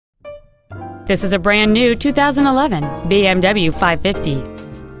This is a brand new 2011 BMW 550.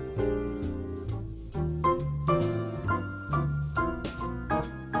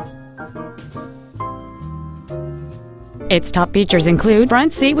 Its top features include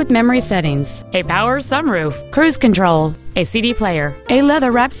front seat with memory settings, a power sunroof, cruise control, a CD player, a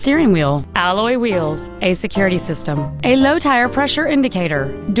leather-wrapped steering wheel, alloy wheels, a security system, a low tire pressure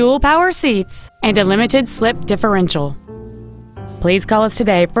indicator, dual power seats, and a limited slip differential. Please call us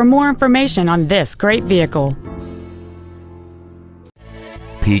today for more information on this great vehicle.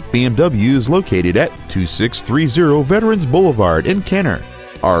 Peake BMW is located at 2630 Veterans Boulevard in Kenner.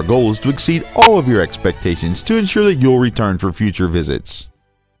 Our goal is to exceed all of your expectations to ensure that you'll return for future visits.